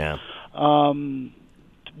thing. Yeah.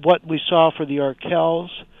 What we saw for the Arkells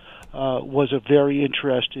was a very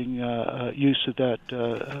interesting use of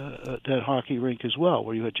that hockey rink as well,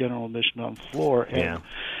 where you had general admission on the floor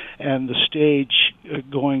and the stage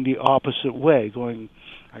going the opposite way, going.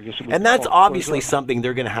 I guess it was and that's obviously something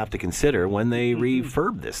they're going to have to consider when they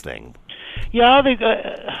refurb this thing. Yeah,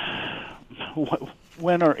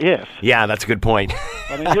 when or if. Yeah, that's a good point.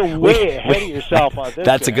 I mean, you're way ahead of yourself on this.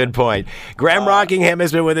 That's a good point. Graham Rockingham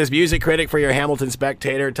has been with us, music critic for your Hamilton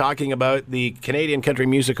Spectator, talking about the Canadian Country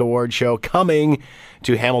Music Awards show coming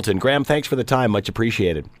to Hamilton. Graham, thanks for the time. Much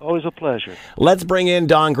appreciated. Always a pleasure. Let's bring in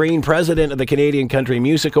Don Green, president of the Canadian Country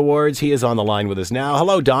Music Awards. He is on the line with us now.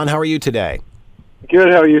 Hello, Don. How are you today?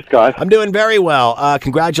 Good. How are you, Scott? I'm doing very well.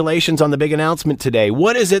 Congratulations on the big announcement today.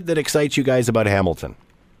 What is it that excites you guys about Hamilton?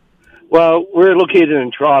 Well, we're located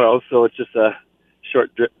in Toronto, so it's just a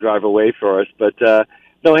short drive away for us. But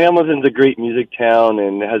no, Hamilton's a great music town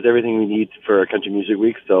and has everything we need for Country Music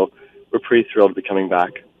Week, so we're pretty thrilled to be coming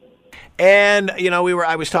back. And,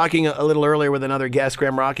 I was talking a little earlier with another guest,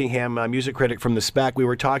 Graham Rockingham, a music critic from the Spec. We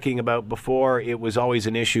were talking about before it was always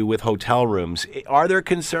an issue with hotel rooms. Are there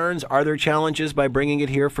concerns? Are there challenges by bringing it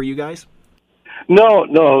here for you guys? No.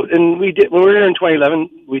 And we did, when we were here in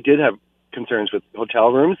 2011, we did have concerns with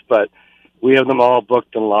hotel rooms, but we have them all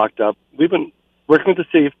booked and locked up. We've been working with the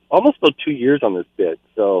city almost about 2 years on this bid,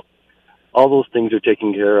 so all those things are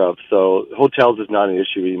taken care of. So hotels is not an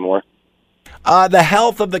issue anymore. The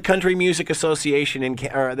health of the Country Music Association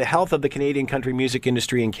or the health of the Canadian country music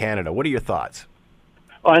industry in Canada. What are your thoughts?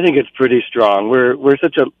 Oh, I think it's pretty strong. We're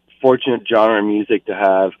such a fortunate genre of music to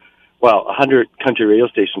have, 100 country radio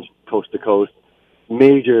stations coast to coast,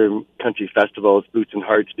 major country festivals, Boots and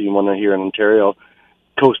Hearts being one here in Ontario,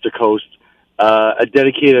 coast to coast, a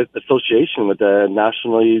dedicated association with the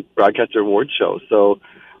Nationally Broadcaster Award Show. So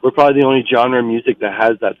we're probably the only genre of music that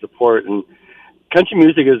has that support. And country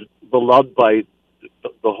music is beloved by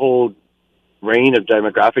the whole range of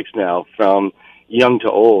demographics now, from young to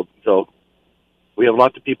old. So we have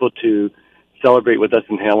lots of people to celebrate with us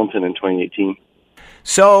in Hamilton in 2018.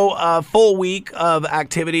 So a full week of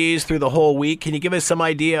activities through the whole week. Can you give us some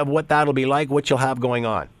idea of what that'll be like, what you'll have going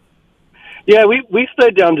on? Yeah, we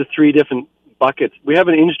split down to 3 different buckets. We have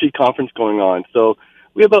an industry conference going on. So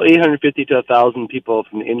we have about 850 to 1,000 people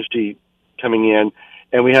from the industry coming in.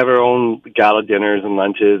 And we have our own gala dinners and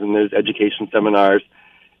lunches, and there's education seminars.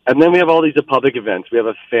 And then we have all these public events. We have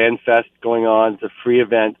a fan fest going on. It's a free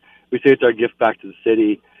event. We say it's our gift back to the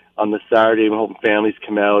city on the Saturday. We hope families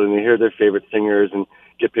come out and they hear their favorite singers and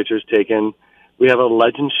get pictures taken. We have a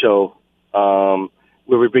legend show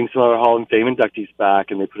where we bring some of our Hall of Fame inductees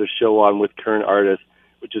back, and they put a show on with current artists,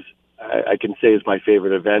 which is, I can say, is my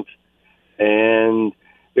favorite event. And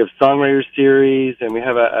we have songwriter series, and we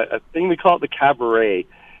have a thing we call it the cabaret,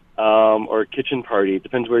 or kitchen party. It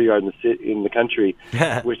depends where you are in the country,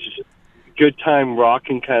 which is a good time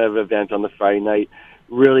rocking kind of event on the Friday night,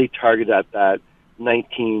 really targeted at that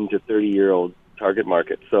 19 to 30-year-old target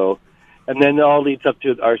market. So, and then it all leads up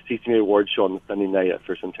to our CCMA Awards show on the Sunday night at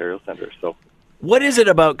First Ontario Centre. So, what is it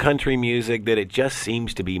about country music that it just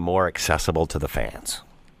seems to be more accessible to the fans?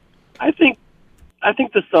 I think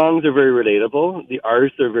the songs are very relatable. The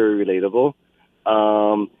artists are very relatable.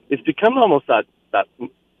 It's become almost that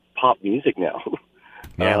pop music now.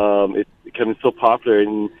 Yeah. It's becoming so popular.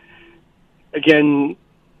 And again,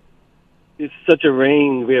 it's such a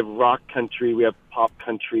range. We have rock country, we have pop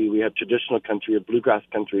country, we have traditional country, we have bluegrass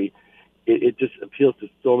country. It just appeals to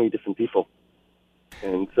so many different people.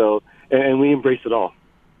 And so, and we embrace it all.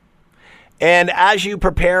 And as you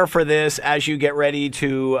prepare for this, as you get ready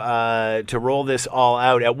to roll this all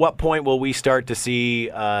out, at what point will we start to see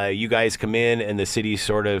you guys come in and the city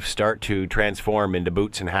sort of start to transform into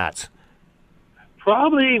boots and hats?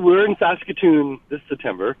 Probably we're in Saskatoon this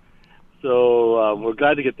September, so we're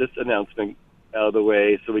glad to get this announcement out of the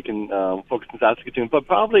way so we can focus on Saskatoon. But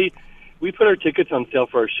probably we put our tickets on sale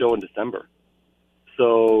for our show in December.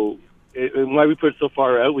 So and why we put it so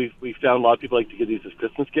far out, we found a lot of people like to give these as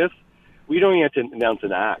Christmas gifts. We don't even have to announce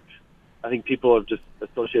an act. I think people have just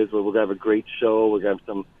associated with, we're going to have a great show, we're going to have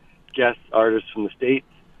some guest artists from the States,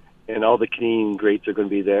 and all the Canadian greats are going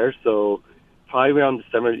to be there. So probably around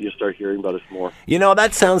December you'll start hearing about us more. You know,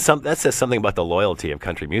 that says something about the loyalty of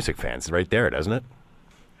country music fans right there, doesn't it?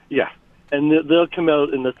 Yeah, and they'll come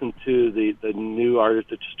out and listen to the new artists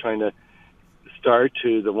that are just trying to start,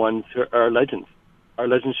 to the ones who are legends. Our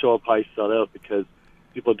legend show will probably sell out because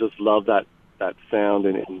people just love that sound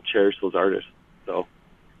and cherish those artists. So,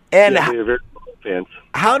 and yeah, they're very fans.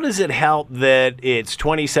 How does it help that it's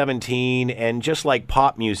 2017 and just like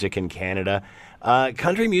pop music in Canada,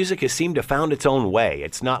 country music has seemed to found its own way?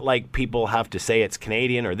 It's not like people have to say it's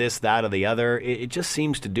Canadian or this, that, or the other. It just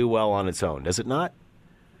seems to do well on its own, does it not?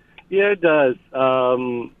 Yeah, it does.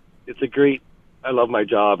 It's a great. I love my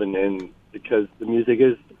job, and because the music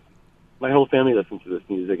is, my whole family listens to this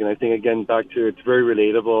music, and I think again back to it's very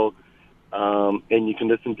relatable, and you can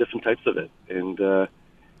listen to different types of it, and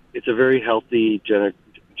it's a very healthy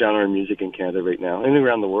genre of music in Canada right now, and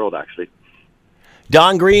around the world actually.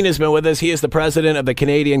 Don Green has been with us. He is the president of the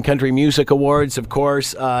Canadian Country Music Awards. Of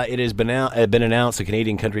course, it has been announced, the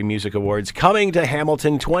Canadian Country Music Awards coming to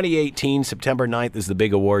Hamilton 2018. September 9th is the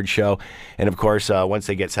big award show. And, of course, once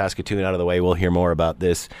they get Saskatoon out of the way, we'll hear more about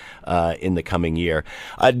this in the coming year.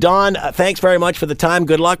 Don, thanks very much for the time.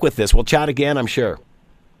 Good luck with this. We'll chat again, I'm sure.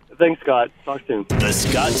 Thanks, Scott. Talk soon. The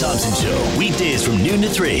Scott Thompson Show, weekdays from noon to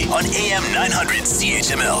 3 on AM 900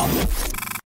 CHML.